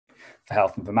for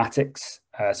Health Informatics.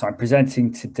 So I'm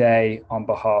presenting today on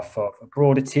behalf of a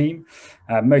broader team,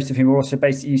 most of whom are also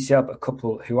based at UCL, but a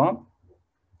couple who aren't.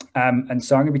 And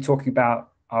so I'm going to be talking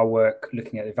about our work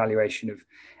looking at the evaluation of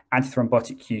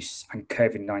antithrombotic use and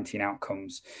COVID-19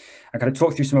 outcomes. I'm going to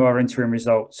talk through some of our interim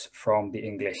results from the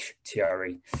English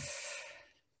TRE.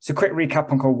 So quick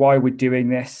recap on why we're doing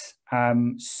this.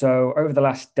 So over the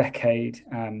last decade,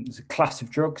 there's a class of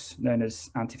drugs known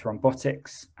as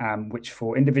antithrombotics, which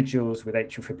for individuals with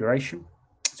atrial fibrillation,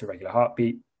 so regular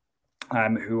heartbeat,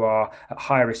 who are at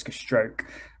higher risk of stroke.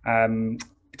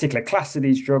 Particular class of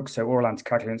these drugs, so oral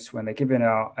anticoagulants, when they're given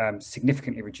are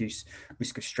significantly reduced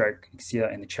risk of stroke. You can see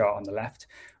that in the chart on the left,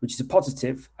 which is a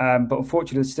positive, but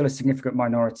unfortunately there's still a significant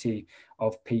minority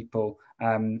of people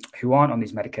who aren't on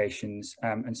these medications,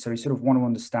 and so we sort of want to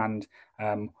understand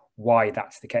why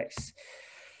that's the case.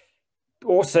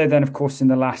 Also then, of course, in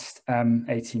the last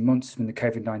 18 months from the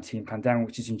COVID-19 pandemic,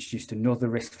 which has introduced another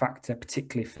risk factor,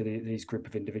 particularly for these group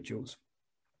of individuals.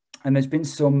 And there's been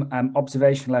some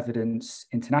observational evidence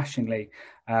internationally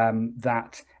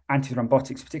that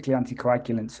antithrombotics, particularly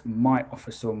anticoagulants, might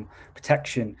offer some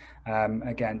protection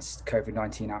against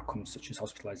COVID-19 outcomes such as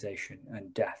hospitalization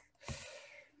and death.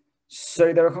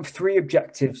 So there are kind of three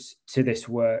objectives to this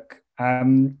work.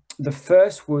 The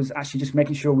first was actually just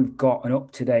making sure we've got an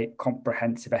up-to-date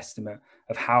comprehensive estimate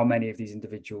of how many of these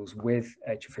individuals with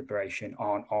atrial fibrillation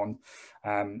are on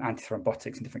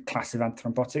antithrombotics and different classes of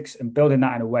antithrombotics, and building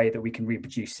that in a way that we can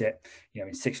reproduce it,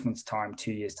 in 6 months' time,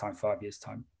 2 years' time, 5 years'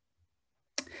 time.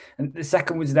 And the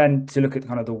second was then to look at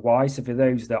kind of the why. So for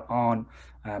those that aren't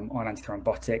on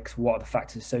antithrombotics, what are the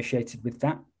factors associated with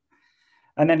that?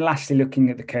 And then lastly, looking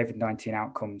at the COVID-19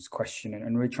 outcomes question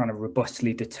and really trying to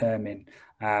robustly determine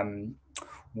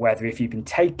whether if you've been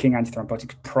taking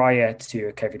antithrombotics prior to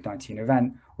a COVID-19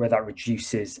 event, whether that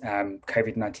reduces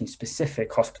COVID-19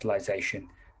 specific hospitalization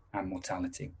and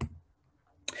mortality.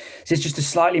 So it's just a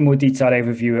slightly more detailed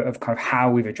overview of kind of how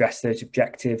we've addressed those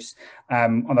objectives.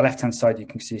 On the left-hand side, you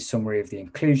can see a summary of the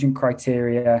inclusion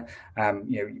criteria,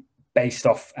 based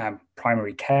off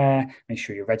primary care, make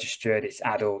sure you're registered, it's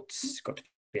adults, got to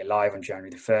be alive on January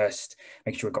the 1st,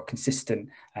 make sure we've got consistent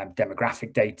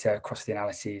demographic data across the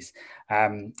analyses.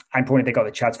 And importantly, they got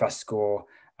the CHA2DS2-VASc score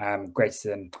greater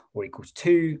than or equals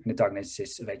 2 and a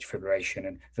diagnosis of atrial fibrillation.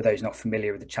 And for those not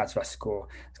familiar with the CHA2DS2-VASc score,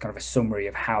 it's kind of a summary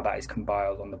of how that is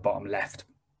compiled on the bottom left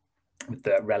with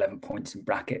the relevant points in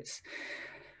brackets.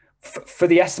 For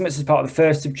the estimates as part of the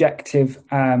first objective,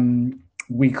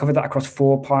 we covered that across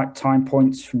 4 time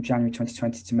points from January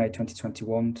 2020 to May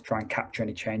 2021 to try and capture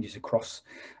any changes across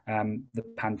the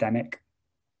pandemic.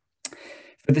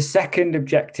 For the second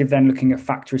objective, then looking at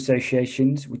factor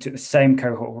associations, we took the same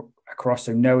cohort across,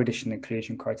 so no additional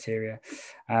inclusion criteria,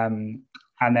 and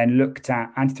then looked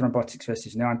at antithrombotics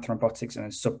versus no antithrombotics, and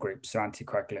then subgroups, so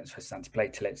anticoagulants versus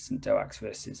antiplatelets, and DOACs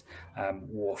versus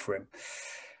warfarin.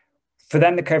 For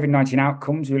then the COVID-19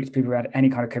 outcomes, we looked at people who had any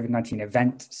kind of COVID-19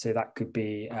 event. So that could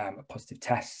be a positive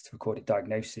test, recorded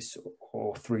diagnosis,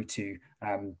 or through to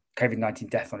COVID-19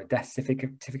 death on a death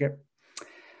certificate.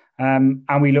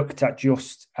 And we looked at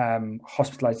just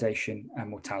hospitalization and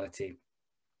mortality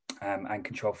and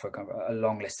control for kind of a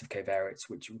long list of covariates,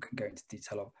 which we can go into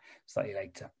detail of slightly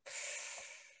later.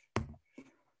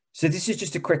 So this is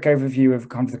just a quick overview of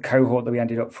kind of the cohort that we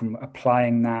ended up from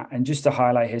applying that. And just to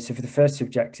highlight here, so for the first two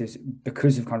objectives,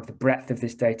 because of kind of the breadth of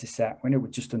this data set, we know we're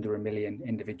just under 1 million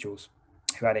individuals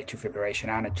who had atrial fibrillation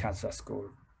and a CHA2DS2-VASc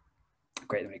score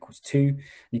greater than or equals 2.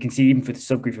 You can see even for the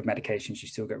subgroup of medications, you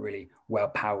still get really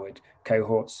well-powered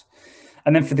cohorts.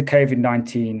 And then for the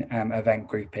COVID-19 event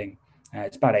grouping,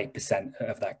 it's about 8%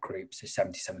 of that group, so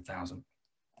 77,000.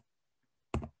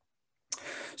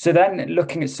 So then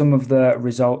looking at some of the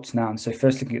results now, and so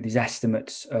first looking at these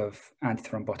estimates of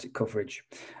antithrombotic coverage.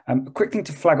 A quick thing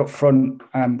to flag up front,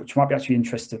 which might be actually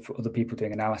interesting for other people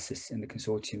doing analysis in the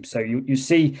consortium. So you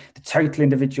see the total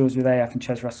individuals with AF and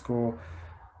CHA2DS2-VASc score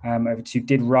over 2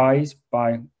 did rise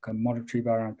by kind of moderately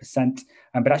by around %,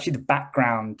 but actually the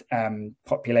background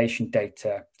population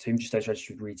data, so just those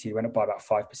registered with RET, went up by about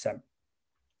 5%.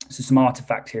 So some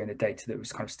artifacts here in the data that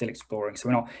was kind of still exploring. So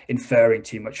we're not inferring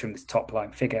too much from this top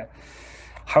line figure.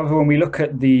 However, when we look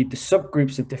at the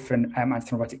subgroups of different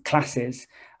antithrombotic classes,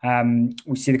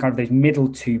 we see the kind of those middle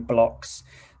 2 blocks.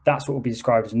 That's what will be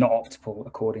described as not optimal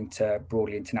according to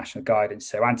broadly international guidance.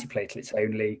 So antiplatelets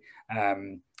only,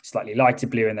 slightly lighter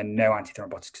blue, and then no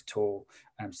antithrombotics at all,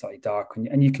 slightly dark.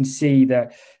 And you can see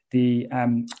that the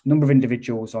number of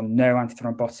individuals on no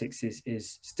antithrombotics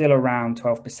is still around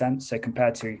 12%. So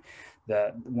compared to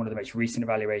one of the most recent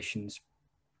evaluations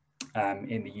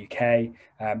in the UK,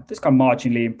 that's kind of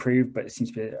marginally improved, but it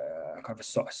seems to be a kind of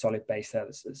a solid base there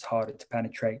that's harder to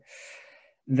penetrate.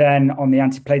 Then on the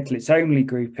antiplatelets only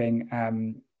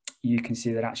grouping, you can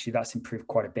see that actually that's improved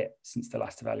quite a bit since the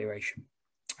last evaluation.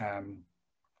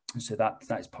 So that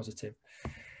is positive.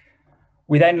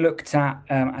 We then looked at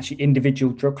actually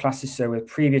individual drug classes. So with the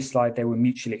previous slide, they were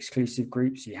mutually exclusive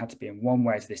groups. So you had to be in one,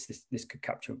 whereas this could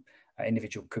capture,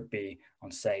 individual could be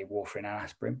on, say, warfarin and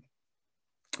aspirin.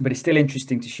 But it's still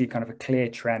interesting to see kind of a clear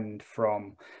trend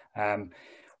from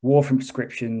warfarin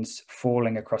prescriptions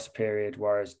falling across a period,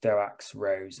 whereas DOACs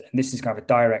rose. And this is kind of a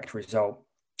direct result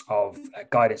of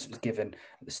guidance that was given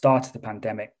at the start of the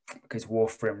pandemic, because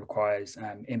warfarin requires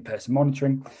in-person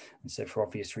monitoring. And so for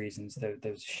obvious reasons, there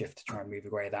was a shift to try and move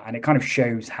away that. And it kind of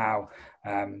shows how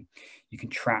you can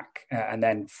track and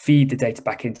then feed the data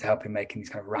back into helping making these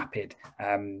kind of rapid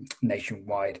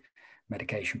nationwide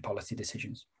medication policy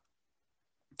decisions.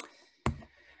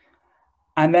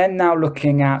 And then now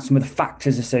looking at some of the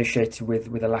factors associated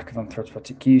with a lack of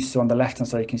antithrombotic use. So on the left-hand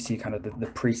side, you can see kind of the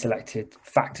pre-selected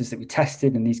factors that we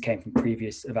tested, and these came from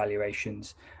previous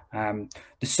evaluations. The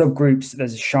subgroups,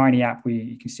 there's a shiny app where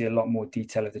you can see a lot more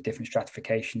detail of the different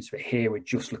stratifications, but here we're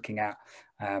just looking at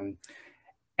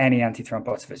any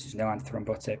antithrombotic versus no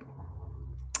antithrombotic.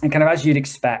 And kind of as you'd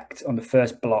expect on the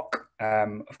first block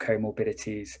of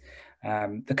comorbidities,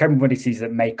 the comorbidities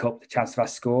that make up the CHA2DS2-VASc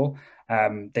score,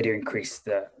 they do increase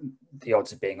the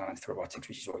odds of being on antithrombotics,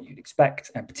 which is what you'd expect,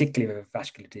 and particularly with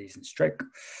vascular disease and stroke.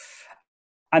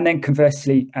 And then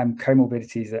conversely,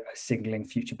 comorbidities that are signaling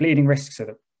future bleeding risk, so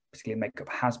that basically make up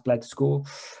has bled score,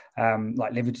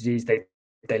 like liver disease, they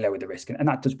lower the risk, and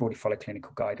that does broadly follow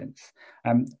clinical guidance.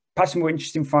 Perhaps a more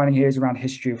interesting finding here is around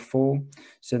history of fall.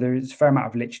 So there is a fair amount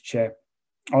of literature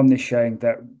on this showing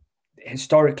that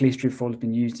historically history of fall has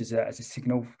been used as a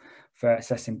signal for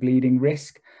assessing bleeding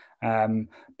risk.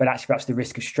 But actually perhaps the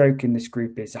risk of stroke in this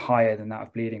group is higher than that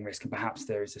of bleeding risk, and perhaps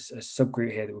there is a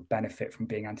subgroup here that would benefit from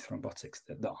being antithrombotics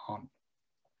that aren't.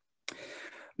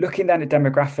 Looking then at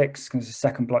demographics, because the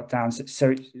second block down,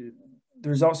 so the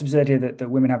results observed here that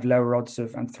women have lower odds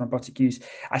of antithrombotic use.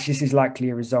 Actually, this is likely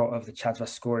a result of the CHA2DS2-VASc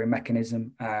scoring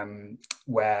mechanism,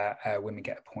 where women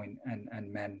get a point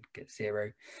and men get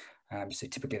 0. So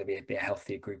typically there'll be a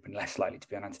healthier group and less likely to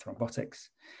be on antithrombotics.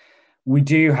 We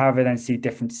do, however, then see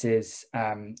differences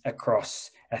across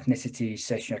ethnicity,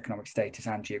 socioeconomic status,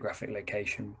 and geographic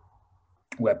location,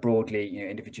 where broadly,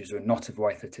 individuals who are not of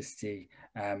white ethnicity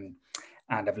and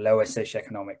have lower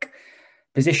socioeconomic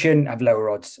position have lower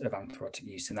odds of antithrombotic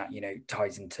use, and that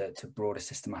ties into broader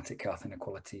systematic health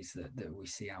inequalities that we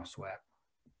see elsewhere.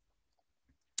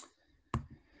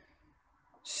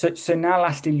 So now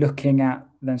lastly, looking at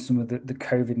then some of the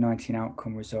COVID-19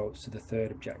 outcome results, so the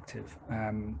third objective.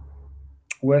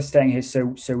 Worth staying here,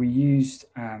 so we used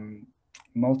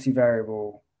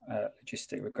multivariable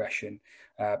logistic regression,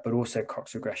 but also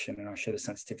Cox regression, and I'll show the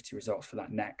sensitivity results for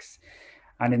that next.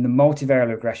 And in the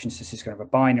multivariable regression, so this is kind of a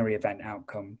binary event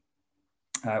outcome,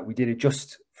 we did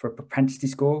adjust for a propensity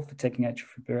score for taking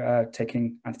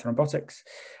antithrombotics,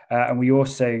 and we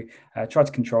also tried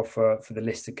to control for the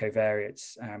listed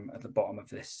covariates at the bottom of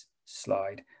this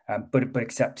slide, but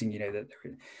accepting that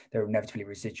there are inevitably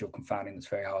residual confounding that's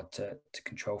very hard to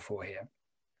control for here.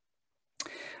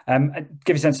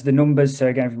 Give a sense of the numbers. So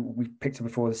again, we picked up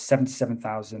before, there's around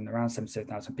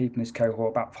 77,000 people in this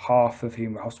cohort, about half of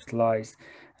whom were hospitalized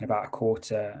and about a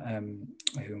quarter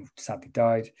who sadly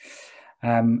died.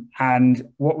 And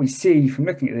what we see from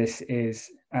looking at this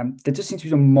is there does seem to be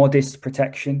some modest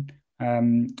protection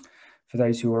for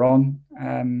those who are on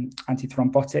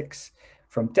antithrombotics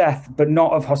from death, but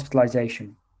not of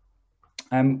hospitalization.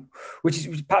 Which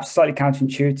is perhaps slightly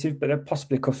counterintuitive, but there are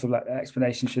possibly a couple of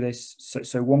explanations for this.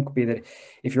 So one could be that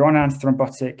if you're on an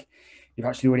antithrombotic, you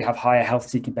actually already have higher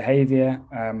health-seeking behaviour,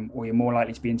 or you're more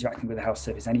likely to be interacting with the health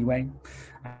service anyway.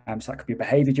 So that could be a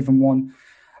behaviour-driven one.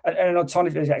 And an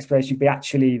alternative explanation would be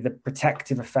actually the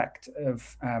protective effect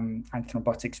of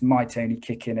antithrombotics might only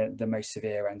kick in at the most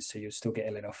severe end, so you'll still get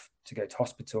ill enough to go to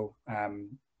hospital,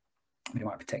 but it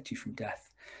might protect you from death.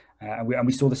 And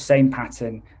we saw the same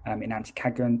pattern in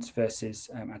anticoagulants versus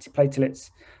antiplatelets,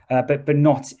 but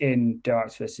not in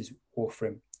DOACs versus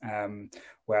warfarin,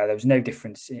 where there was no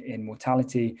difference in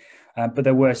mortality, but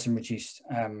there were some reduced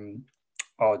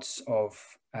odds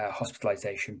of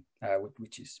hospitalization,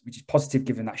 which is positive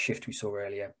given that shift we saw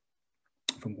earlier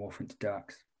from warfarin to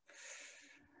DOACs.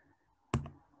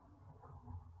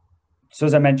 So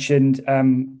as I mentioned,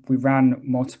 we ran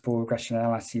multiple regression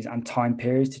analyses and time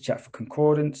periods to check for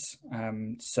concordance.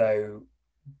 So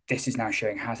this is now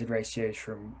showing hazard ratios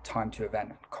from time to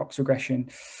event and Cox regression.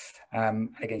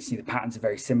 Again, you see the patterns are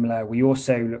very similar. We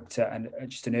also looked at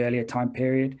just an earlier time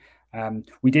period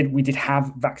We did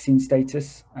have vaccine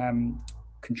status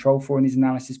control for in these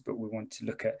analysis, but we want to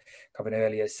look at kind of an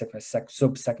earlier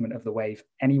sub-segment of the wave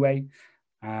anyway.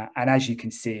 And as you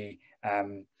can see,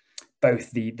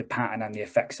 both the pattern and the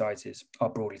effect sizes are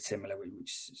broadly similar,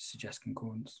 which suggests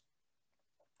concordance.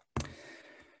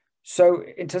 So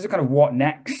in terms of kind of what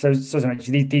next, so as I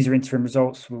mentioned, these are interim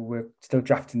results. We're still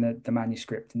drafting the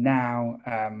manuscript now,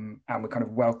 and we kind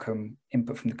of welcome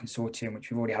input from the consortium,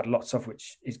 which we've already had lots of,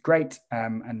 which is great.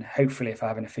 And hopefully, if I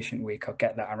have an efficient week, I'll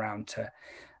get that around to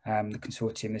the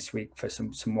consortium this week for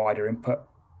some wider input.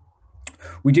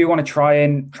 We do want to try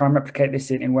and replicate this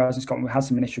in Wales and Scotland. We had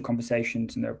some initial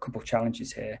conversations, and there are a couple of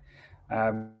challenges here.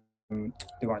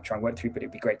 We want to try and work through, but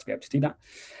it'd be great to be able to do that.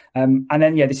 And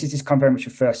then, yeah, this is just kind of very much a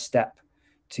first step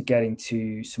to getting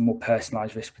to some more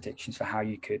personalised risk predictions for how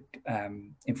you could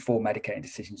inform medicating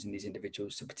decisions in these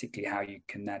individuals. So particularly how you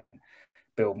can then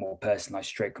build more personalised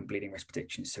stroke and bleeding risk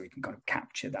predictions, so we can kind of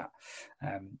capture that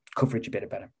coverage a bit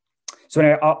better. So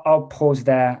anyway, I'll pause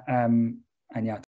there, and yeah,